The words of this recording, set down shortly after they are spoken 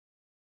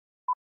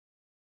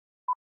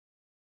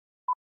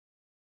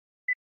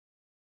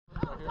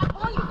But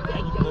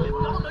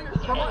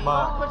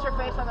Put your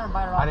face on there and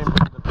bite it off. I didn't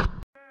put the...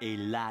 A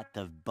lot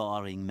of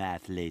boring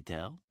math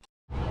later.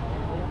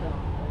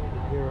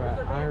 Here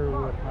at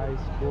Ironwood High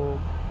School.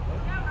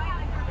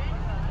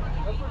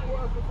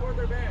 Before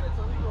they're banned. It's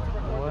illegal.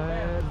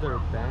 What? They're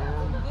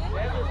banned?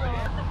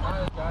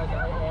 Guys,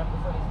 I am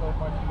so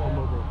much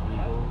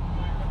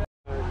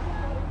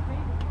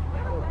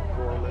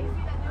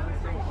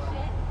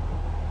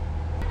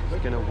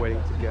Just gonna wait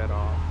to get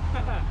off.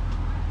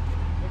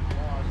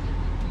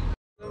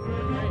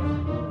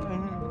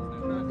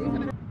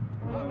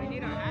 We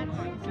need our hands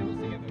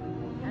together.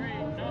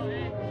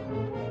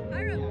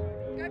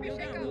 Grab your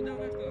shake-out.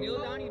 Kneel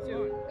down, you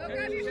two. Go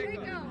grab your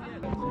shake-out.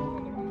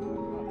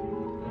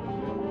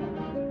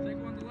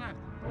 Second one to left.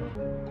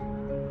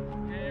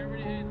 Okay,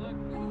 everybody, hey, look.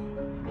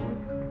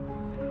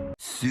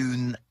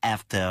 Soon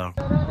after.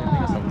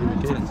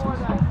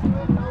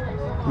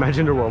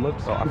 Imagine the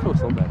warm-ups. Oh, I feel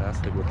so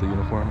badass like with the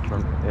uniform.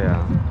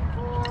 Yeah.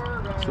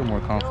 I feel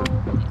more confident.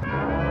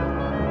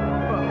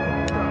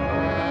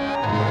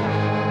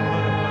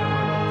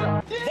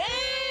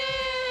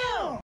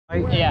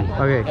 Yeah.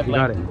 Okay, you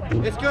got it.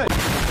 It's good.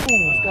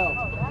 Let's go.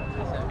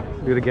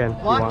 Do it again.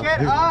 Lock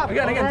it up.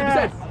 Again, to be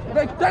safe.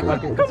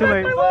 Okay, it's too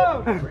late.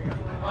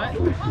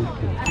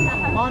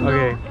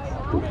 Okay.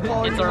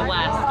 It's our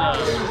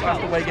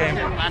last away game.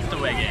 last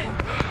away game.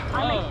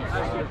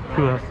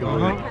 Who else to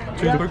win?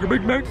 Cheeseburger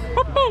Big Mac.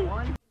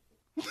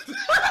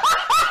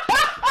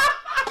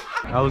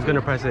 I was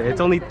gonna press it.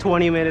 It's only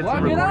 20 minutes of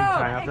recording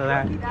time. After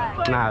that,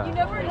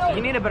 nah.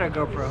 You need a better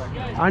GoPro.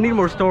 I need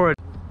more storage.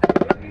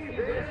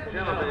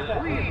 Gentlemen,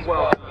 please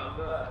welcome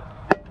the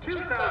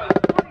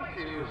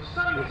 2022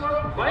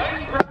 Sunstroke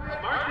Viking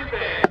Pride Marching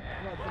Band.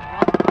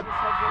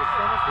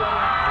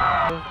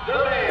 The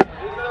band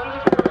is under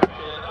the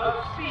direction of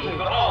Steve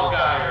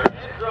Allgaier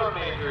and drum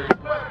majors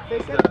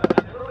Lisa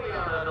and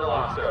Liliana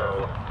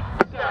Naloxo.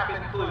 Staff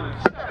includes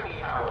Stephanie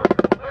Howard,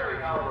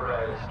 Larry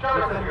Alvarez,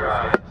 Jonathan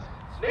Grimes,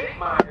 Nate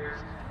Myers,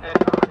 and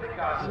Dominic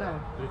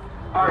Gossett.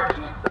 Our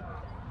 2000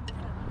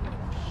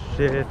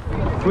 Shit.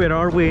 Where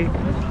are we?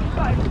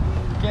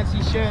 Can't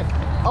see shit.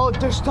 Oh,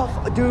 there's stuff,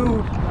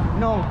 dude.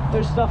 No,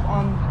 there's stuff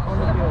on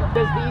the field.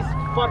 There's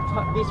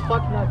these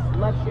fuck nuts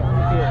left shit on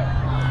the field.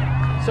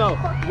 So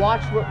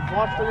watch where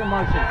we're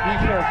marching. Be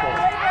careful.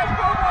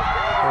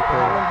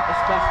 Okay.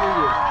 Especially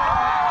you.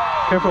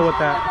 Careful with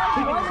that.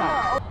 Keep it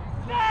inside.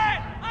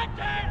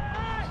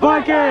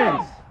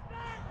 Vikings!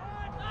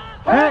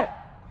 Hey!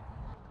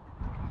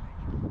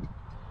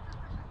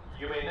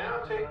 You may now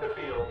take the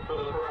field for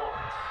the performance.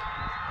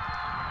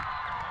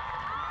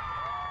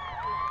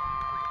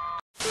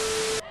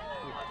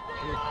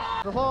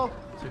 The whole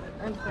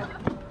and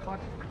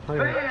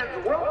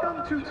Fans,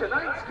 welcome to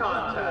tonight's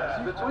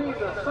contest between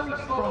the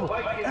Sunstroke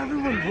Vikings.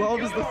 Everyone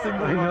loves the thing.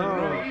 I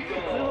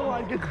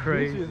know.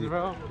 Crazy.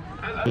 bro.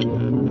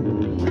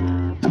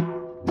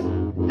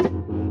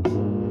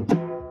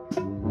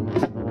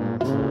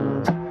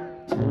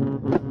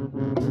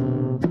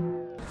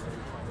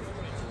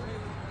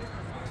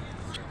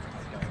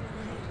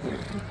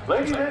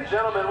 Ladies and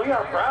gentlemen, we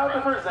are proud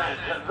to present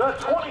the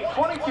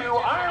 2022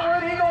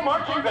 Ironwood Eagle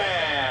Marching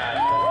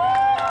Band.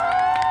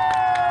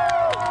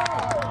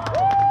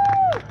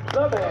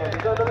 The band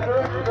is under the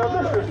direction of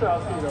Mr.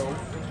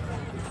 Salcino.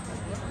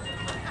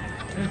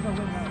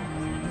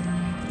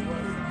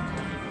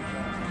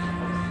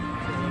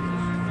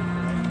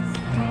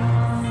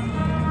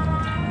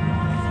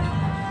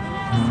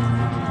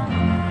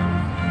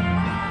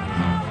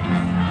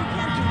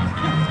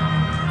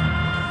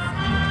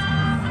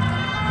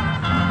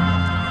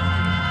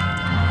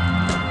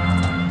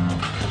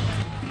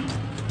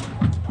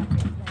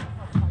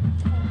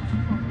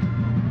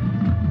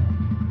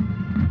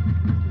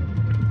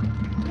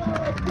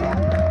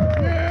 yeah.